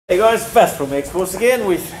Hey guys, Fast from Exports again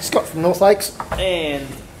with Scott from North Lakes, and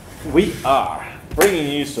we are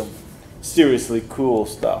bringing you some seriously cool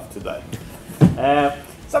stuff today.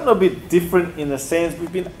 Something a bit different in the sense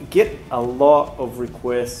we've been getting a lot of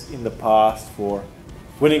requests in the past for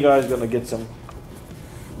when you guys gonna get some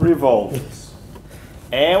revolvers,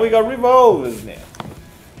 and we got revolvers now.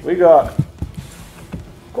 We got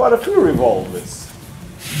quite a few revolvers,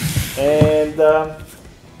 and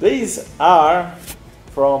these are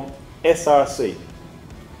from SRC.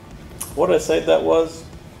 What did I say that was?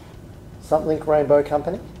 something Rainbow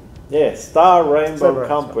Company. Yeah, Star Rainbow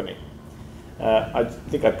Company. I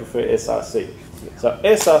think I prefer SRC. Yeah. So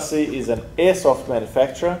SRC is an airsoft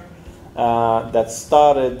manufacturer that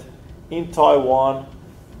started in Taiwan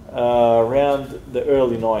around the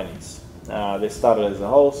early 90s. They started as a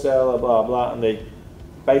wholesaler, blah blah, and they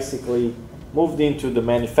basically moved into the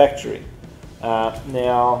manufacturing.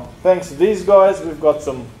 Now, thanks to these guys, we've got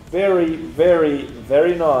some very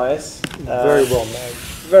nice,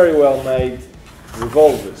 very well made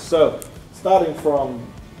revolvers. So, starting from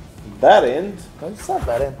that end. Don't start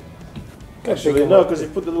that end. Actually, no, because you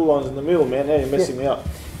put the little ones in the middle, man. Now you're messing me up.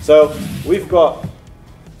 So, we've got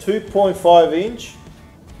 2.5 inch,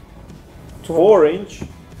 4 inch,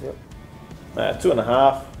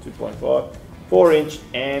 2.5, 2.5, 4 inch,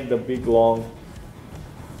 and the big long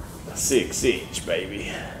 6 inch,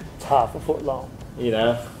 baby. It's half a foot long. You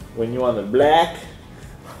know, when you want it black,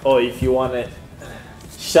 or if you want it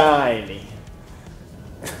shiny,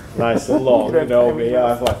 nice and long. You know me,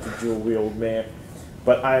 I like the dual wield, man.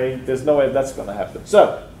 But there's no way that's gonna happen.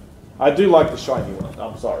 So, I do like the shiny one.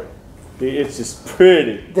 I'm sorry, it's just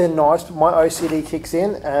pretty. They're nice, but my OCD kicks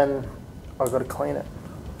in, and I've got to clean it.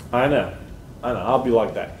 I know. I'll be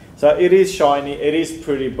like that. So it is shiny, it is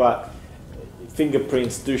pretty, but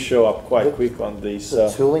fingerprints do show up quite quick on these. The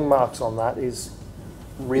tooling marks on that is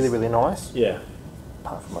really nice. Yeah.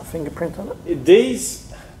 Apart from my fingerprint on it.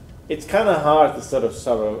 These, it's kind of hard to sort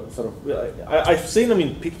of. I've seen them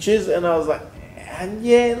in pictures, and I was like, and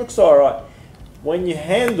yeah, it looks all right. When you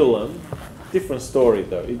handle them, different story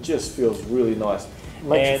though. It just feels really nice.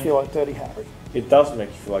 Makes you feel like Dirty Harry. It does make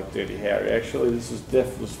you feel like Dirty Harry. Actually, this is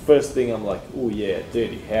definitely the first thing I'm like, oh yeah,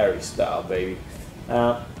 Dirty Harry style, baby.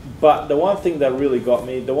 But the one thing that really got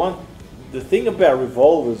me, the thing about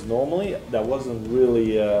revolvers normally that wasn't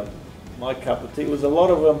really my cup of tea was a lot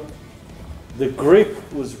of them. The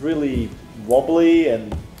grip was really wobbly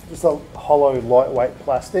and just a hollow, lightweight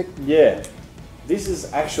plastic. Yeah, this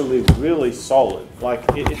is actually really solid. Like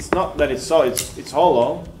it's not that it's solid; it's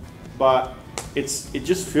hollow, but it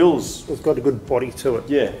just feels. It's got a good body to it.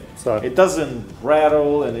 Yeah, so it doesn't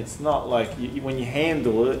rattle, and it's not like when you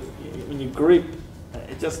handle it, when you grip.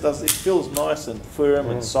 It just does. It feels nice and firm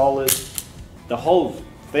and solid. The whole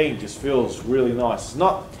thing just feels really nice. It's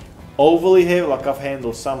not overly heavy. Like I've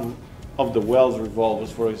handled some of the Wells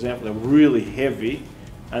revolvers, for example, they're really heavy,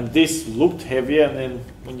 and this looked heavier. And then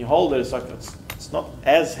when you hold it, it's like it's not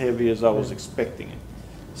as heavy as I was expecting it.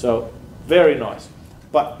 So very nice.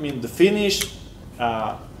 But I mean, the finish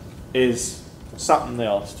is something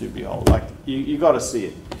else to behold. Like you got to see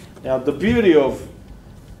it. Now the beauty of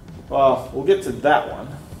we'll get to that one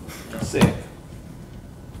in a sec.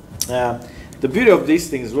 The beauty of these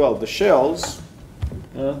things as well, the shells,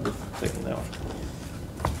 taking that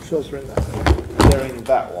one. Shells are in that. They're in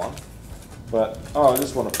that one. But, I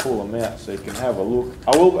just want to pull them out so you can have a look.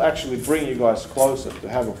 I will actually bring you guys closer to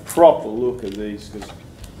have a proper look at these, because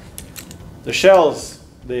the shells,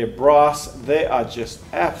 they're brass, they are just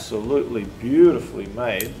absolutely beautifully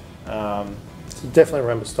made. So definitely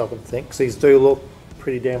remember stop and think, because these do look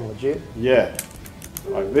pretty damn legit. Yeah,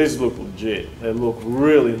 like these look legit. They look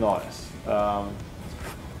really nice.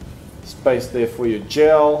 Space there for your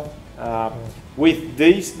gel. With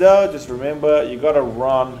these though, just remember you got to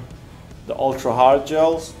run the ultra hard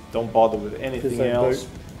gels. Don't bother with anything else.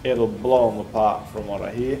 It'll blow them apart from what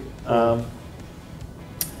I hear.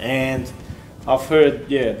 And I've heard,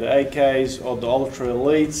 yeah, the AKs or the ultra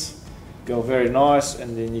elites go very nice,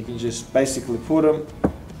 and then you can just basically put them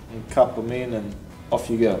and cup them in and off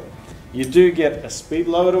you go. You do get a speed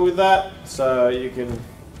loader with that, so you can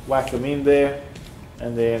whack them in there,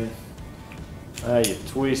 and then you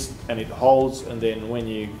twist and it holds, and then when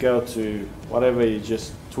you go to whatever, you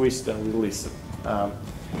just twist and release it.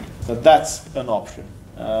 So that's an option.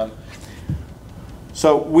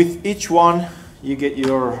 So with each one, you get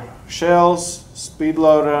your shells, speed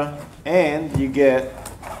loader, and you get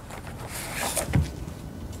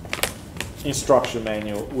instruction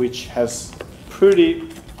manual, which has pretty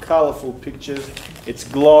colorful pictures. It's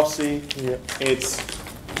glossy. Yeah. It's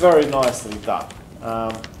very nicely done,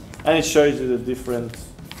 and it shows you the different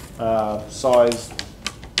size,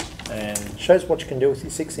 and Shows what you can do with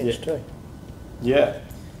your 6-inch Yeah. too. yeah,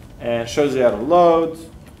 and shows you how to load,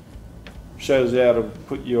 shows you how to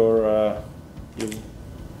put your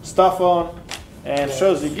stuff on, and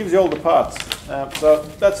shows you, gives you all the parts. So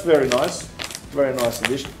that's very nice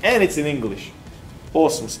addition, and it's in English.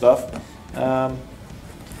 Awesome stuff. And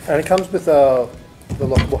it comes with the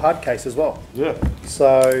lockable hard case as well. Yeah,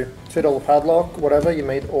 So $2 padlock, whatever, you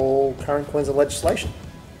meet all current Queensland legislation.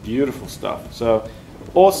 beautiful stuff. So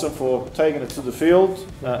awesome for taking it to the field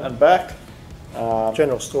and back.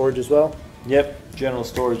 General storage as well. Yep, general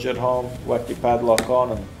storage at home, whack your padlock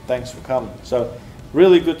on, and thanks for coming. So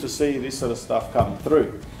really good to see this sort of stuff coming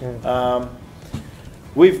through.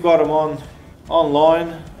 We've got them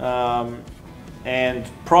online,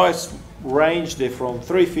 and price range there from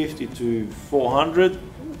 $350 to $400,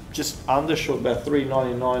 just undershot about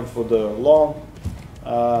 $399 for the long,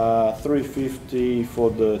 $350 for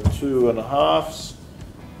the 2.5s,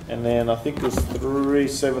 and then I think it was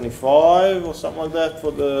 $375 or something like that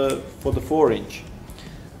for the 4-inch.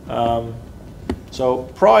 So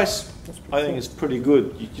price, I think is pretty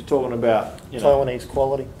good. You're talking about, you know, Taiwanese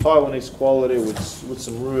quality. Taiwanese quality with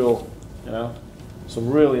some real, you know,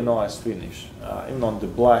 some really nice finish. Even on the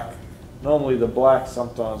black. Normally the black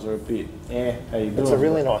sometimes are a bit, how you doing? It's a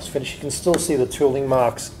really nice finish. You can still see the tooling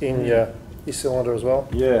marks in your cylinder as well.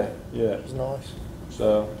 Yeah, yeah. It's nice.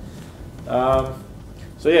 So,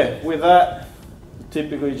 so yeah, with that,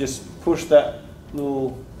 typically just push that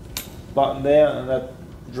little button down and that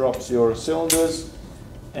drops your cylinders.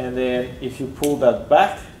 And then if you pull that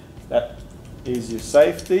back, that is your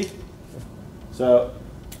safety. So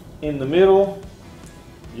in the middle,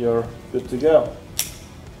 you're good to go.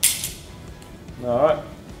 All right,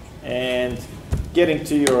 and getting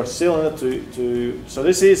to your cylinder so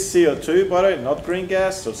this is CO2, by the way, not green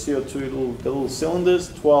gas. So CO2, the little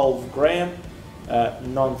cylinders, 12 gram,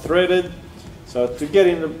 non-threaded. So to get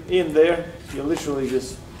in there, you literally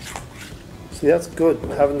just. See, that's good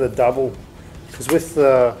having the double, because with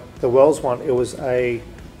the Wells one, it was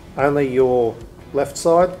only your left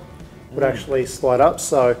side would actually slide up.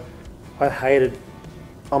 So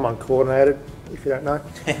I'm uncoordinated, if you don't know.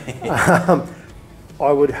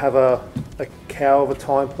 I would have a cow of a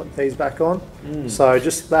time putting these back on. So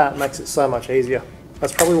just that makes it so much easier.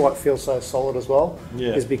 That's probably why it feels so solid as well,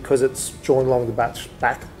 is because it's joined along the back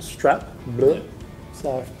strap. Yeah.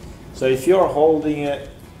 So if you're holding it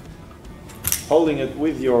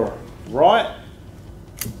with your right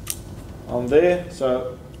on there,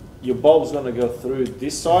 so your bulb's going to go through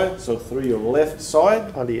this side, so through your left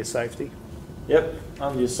side. Under your safety. Yep,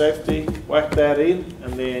 under your safety, whack that in,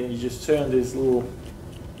 and then you just turn this little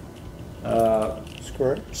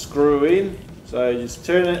screw in. So you just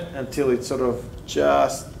turn it until it's sort of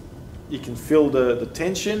you can feel the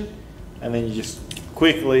tension, and then you just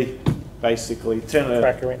quickly, basically turn it.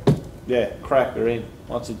 Cracker in. Yeah, cracker in.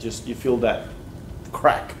 Once you feel that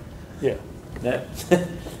crack. Yeah. Yeah.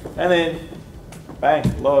 And then,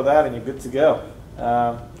 bang, lower that and you're good to go.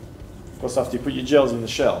 Of course, after you put your gels in the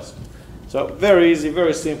shells. So very easy,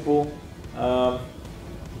 very simple.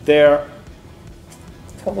 There.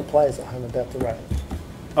 Tell the players at home about the range.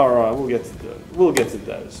 All right, we'll get to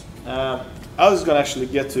those. I was going to actually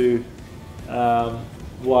get to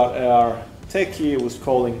what our tech here was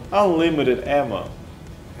calling unlimited ammo.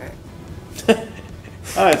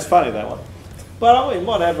 Oh, it's funny, that one. But I mean, he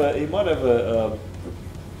might have a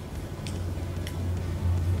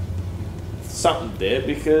something there,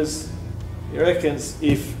 because he reckons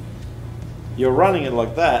if you're running it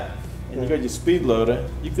like that and you got your speed loader,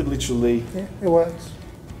 you could literally it works.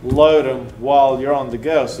 Load them while you're on the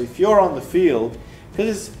go. So if you're on the field,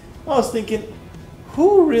 because I was thinking,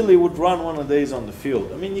 who really would run one of these on the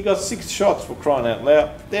field? I mean, you got 6 shots, for crying out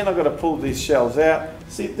loud. Then I've got to pull these shells out,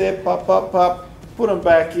 sit there, pop, put them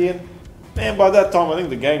back in. Man, by that time, I think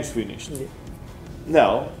the game's finished. Yeah.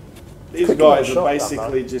 No, these guys are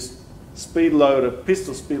basically just speed loader,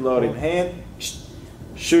 pistol speed loader in hand,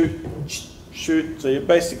 shoot. So you're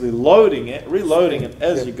basically loading it, reloading it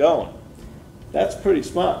as you're going. That's pretty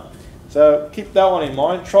smart. So keep that one in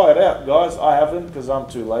mind. Try it out, guys. I haven't, because I'm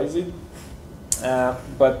too lazy. Yeah,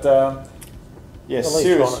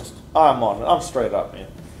 seriously, I'm on it. I'm straight up, man.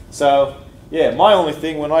 So yeah, my only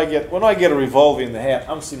thing when I get a revolver in the house,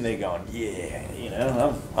 I'm sitting there going, yeah, you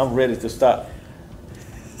know, I'm ready to start.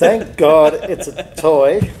 Thank God it's a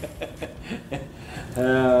toy.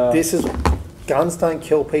 This is guns don't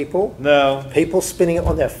kill people. No. People spinning it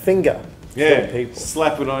on their finger. Yeah, kill people.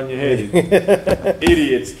 Slap it on your head.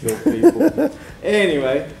 Idiots kill people.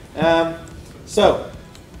 Anyway, so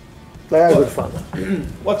they are good fun.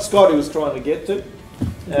 What Scotty was trying to get to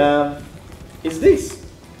is this.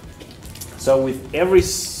 So with every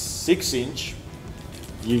 6-inch,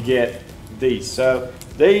 you get these. So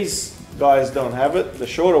these guys don't have it, the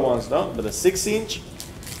shorter ones don't, but the 6-inch,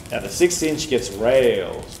 now the 6-inch gets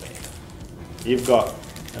rails, man. You've got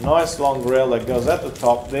a nice long rail that goes at the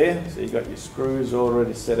top there, so you've got your screws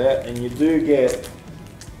already set out, and you do get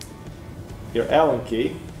your Allen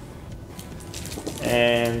key,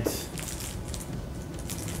 and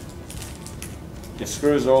your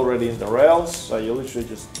screws are already in the rails, so you literally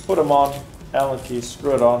just put them on, Allen key,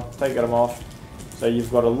 screw it on, take them off. So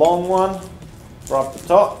you've got a long one for up the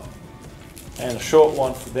top, and a short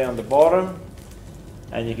one for down the bottom,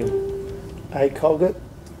 and you can ACOG it.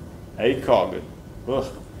 ACOG it. Ugh.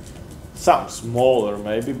 Something smaller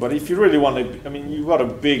maybe, but if you really want to, I mean, you've got a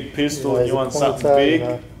big pistol and you want something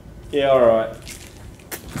big, yeah, alright.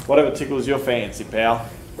 Whatever tickles your fancy, pal.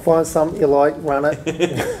 Find something you like, run it.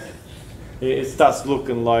 It starts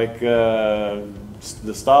looking like the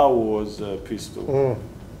Star Wars pistol.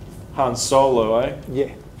 Han Solo, eh?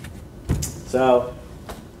 Yeah. So,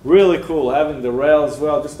 really cool. Having the rail as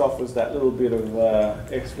well just offers that little bit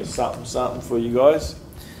of extra something for you guys.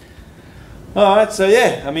 Alright, so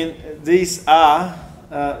yeah, I mean, these are,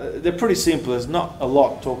 they're pretty simple. There's not a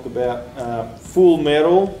lot to talk about. Full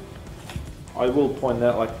metal, I will point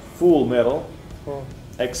out, like full metal,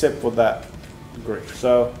 except for that grip.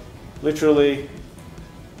 So, literally...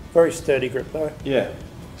 Very sturdy grip though. Yeah.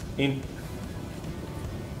 In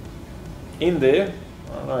there,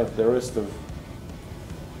 I don't know if the rest of,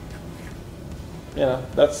 you know,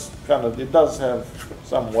 that's kind of, it does have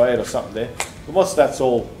some weight or something there. But most of that's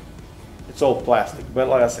all, it's all plastic. But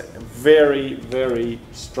like I said, very, very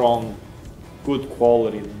strong, good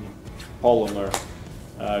quality polymer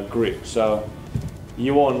grip. So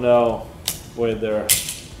you won't know whether,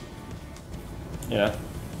 you know,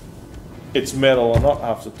 it's metal or not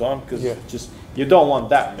half the time, because just you don't want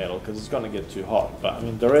that metal because it's going to get too hot. But I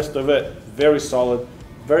mean, the rest of it, very solid,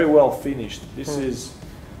 very well finished. This is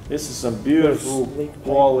some beautiful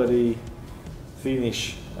quality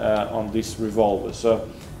finish on this revolver. So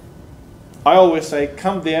I always say,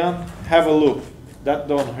 come down, have a look. That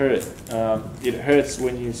don't hurt. It hurts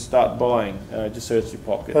when you start buying. It just hurts your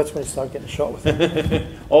pocket. That's when you start getting shot with it.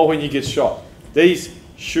 Or when you get shot. These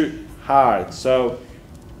shoot hard. So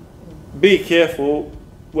be careful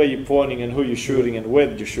where you're pointing and who you're shooting and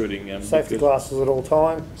where you're shooting. Safety glasses at all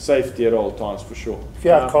time. Safety at all times for sure. If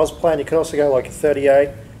you have cosplay, you can also go like a 38,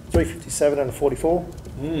 357 and a 44.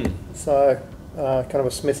 So kind of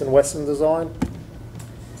a Smith & Wesson design.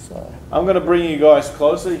 So I'm going to bring you guys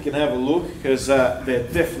closer. You can have a look because they're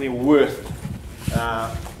definitely worth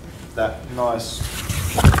that nice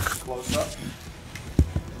close up.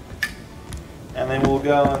 And then we'll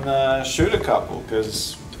go and shoot a couple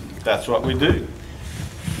because that's what we do.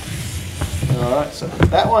 Alright, so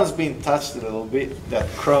that one's been touched a little bit. That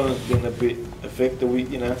chrome's been a bit affected.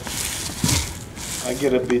 You know, I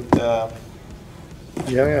get a bit...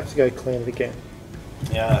 you only have to go clean it again.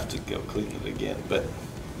 Yeah, I have to go clean it again. But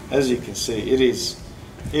as you can see, it is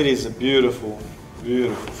a beautiful,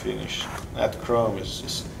 beautiful finish. That chrome is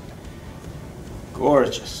just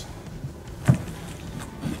gorgeous.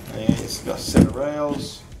 And it's got a set of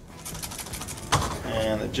rails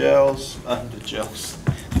and the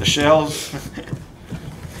shells.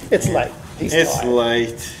 It's late. It's tired.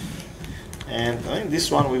 Late. And I think this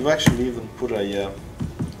one we've actually even put a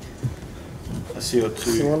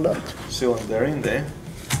CO2 cylinder in there.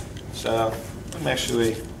 So I'm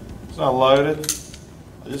actually, it's not loaded.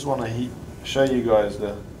 I just want to show you guys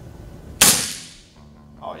the,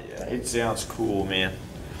 oh yeah, it sounds cool, man.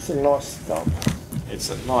 It's a nice thump. It's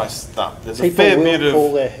a nice thump. There's People a fair bit of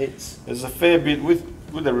call their hits. There's a fair bit with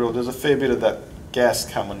the reel. There's a fair bit of that gas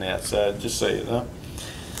coming out. So just so you know,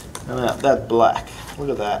 and that black. Look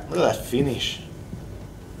at that. Look at that finish.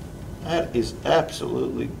 That is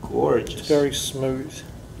absolutely gorgeous. It's very smooth.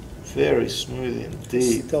 Very smooth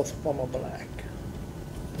indeed. Stealth Bomber black.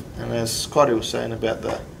 And as Scotty was saying about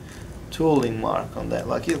the tooling mark on that,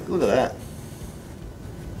 like look at that.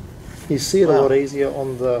 You see it a lot easier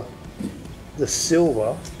on the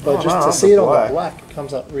silver, but just to see it on the black, it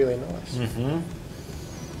comes up really nice.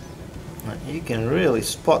 You can really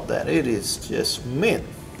spot that. It is just mint.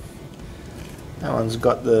 That one's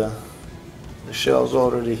got the shells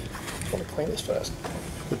already. I want to clean this first.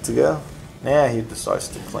 Good to go. Now he decides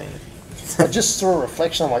to clean it. I just saw a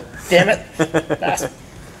reflection. I'm like, damn it! What are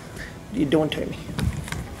you doing to me?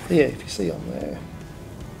 Yeah, if you see on there.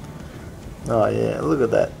 Oh yeah, look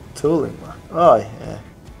at that tooling mark. Oh yeah,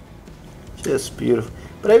 just beautiful.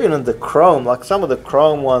 But even in the chrome, like some of the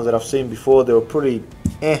chrome ones that I've seen before, they were pretty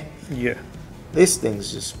Yeah. This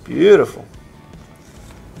thing's just beautiful.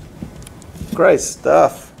 Great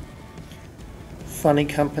stuff. Funny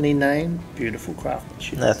company name, beautiful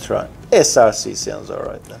craftsmanship. That's right. SRC sounds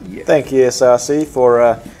alright though. Yeah. Thank you SRC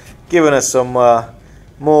for giving us some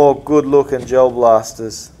more good looking gel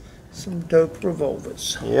blasters. Some dope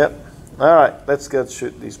revolvers. Yep. Alright, let's go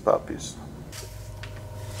shoot these puppies.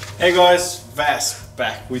 Hey guys, Vas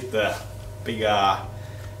back with the big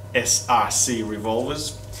SRC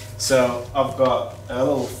revolvers. So I've got a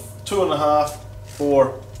little 2.5,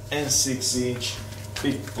 4 and 6 inch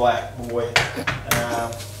big black boy.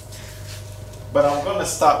 But I'm gonna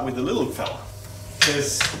start with the little fella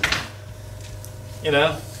because, you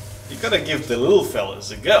know, you gotta give the little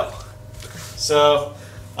fellas a go. So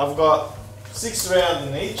I've got 6 rounds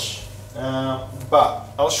in each, but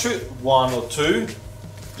I'll shoot 1 or 2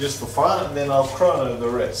 just for fun, and then I'll chrono the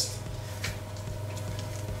rest.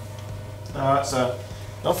 Alright, so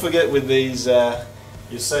don't forget with these your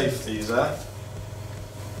safeties, Ooh,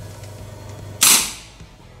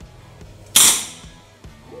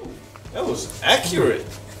 that was accurate.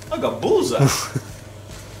 I got bullseye.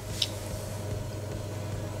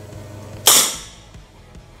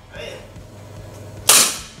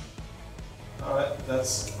 Alright,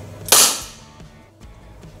 that's...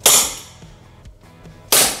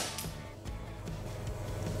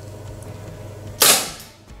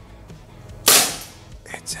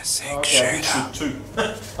 It's a sick okay, shooter. Shoot 2.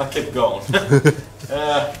 I kept going.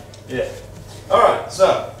 Yeah. Alright,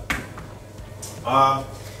 so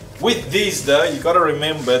with these though, you got to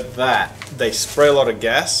remember that they spray a lot of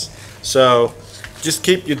gas. So just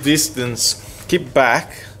keep your distance, keep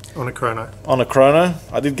back. On a chrono. On a chrono.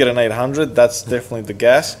 I did get an 800, that's definitely the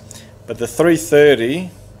gas. But the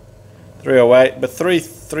 330, 308, but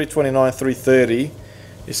 329, 330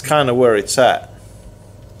 is kind of where it's at.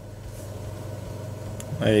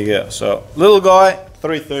 There you go. So little guy,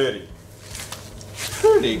 330.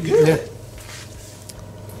 Pretty good. Yeah.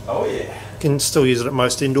 Oh yeah. Can still use it at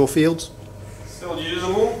most indoor fields. Still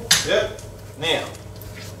usable. Yep. Now,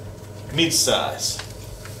 mid-size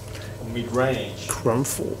or mid-range. Chrome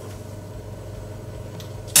 4.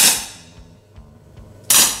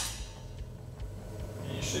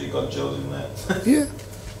 You sure you got gels in that? Yeah.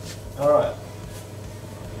 All right.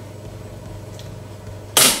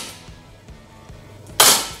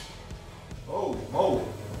 Oh, moly.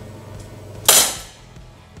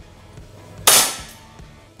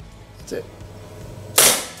 That's it.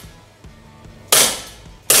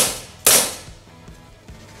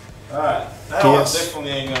 Alright, that one Yes.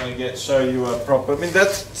 definitely ain't gonna show you a proper. I mean, that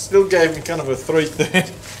still gave me kind of a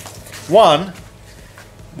 330. One,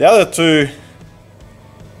 the other two,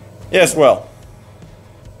 yes, well,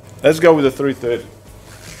 let's go with the 330.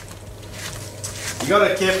 You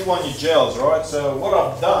gotta keep on your gels, right? So what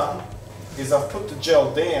I've done is I've put the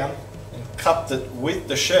gel down and cupped it with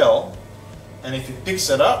the shell, and if it picks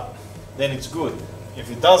it up, then it's good. If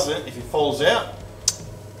it doesn't, if it falls out,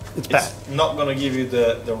 It's bad. not going to give you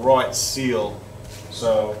the right seal.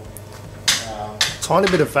 So Tiny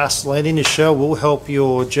bit of Vaseline in your shell will help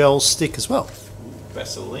your gels stick as well.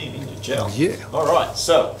 Vaseline in your gel. Yeah. Alright,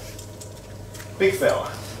 so big fella,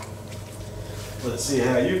 let's see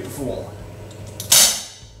how you perform.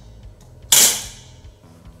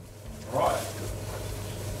 Right.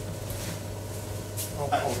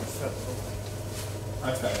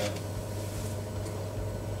 Okay then.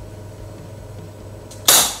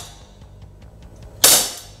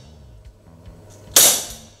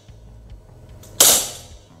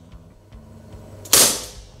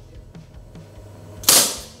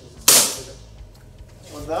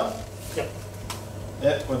 We're done? Yep.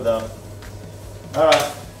 Yep, we're done.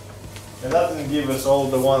 Alright. And that didn't give us all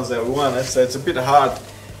the ones that we wanted, so it's a bit hard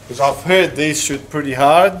because I've heard these shoot pretty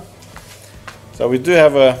hard. So we do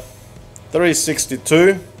have a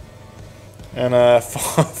 362 and a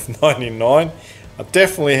 599. I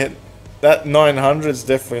definitely hit that 900 is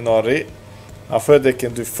definitely not it. I've heard they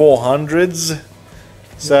can do 400s.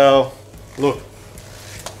 So look,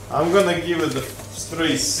 I'm gonna give it the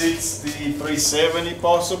 360, 370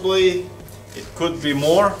 possibly. It could be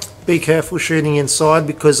more. Be careful shooting inside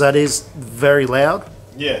because that is very loud.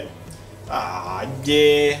 Yeah.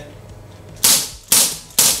 Yeah.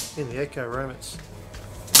 In the echo room, it's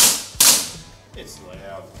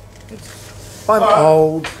loud. I'm Alright.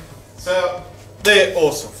 old. So they're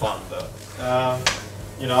awesome fun though.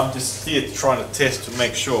 You know, I'm just here trying to test to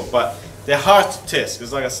make sure, but they're hard to test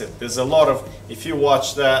because, like I said, there's a lot of. If you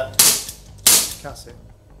watch that, Can't see.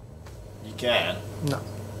 you can. No.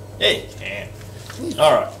 Yeah, you can.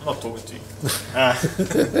 All right, I'm not talking to you.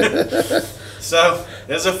 So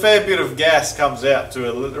there's a fair bit of gas comes out to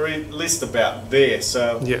at least about there.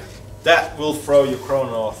 So Yeah. that will throw your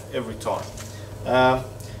chrono off every time.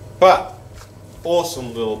 But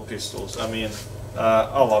awesome little pistols. I mean,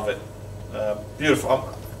 I love it. Beautiful.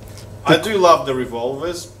 I do love the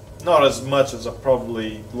revolvers, not as much as I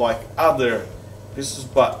probably like other pistols,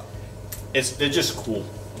 but they're just cool,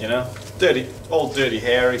 you know. Dirty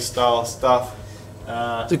Harry style stuff.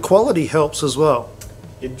 The quality helps as well.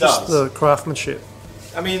 It Just does. the craftsmanship.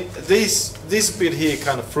 I mean, this bit here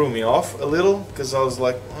kind of threw me off a little because I was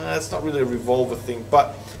like, it's not really a revolver thing,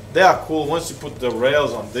 but they are cool. Once you put the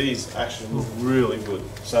rails on, these actually look really good.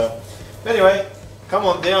 So anyway, come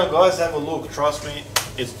on down, guys, have a look. Trust me,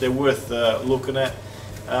 they're worth looking at.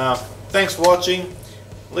 Thanks for watching.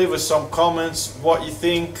 Leave us some comments, what you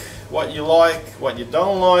think, what you like, what you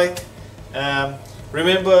don't like.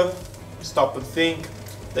 Remember, stop and think.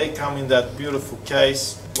 They come in that beautiful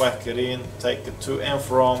case. Whack it in, take it to and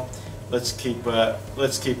from. Let's keep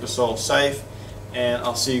us all safe, and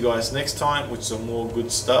I'll see you guys next time with some more good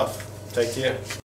stuff. Take care.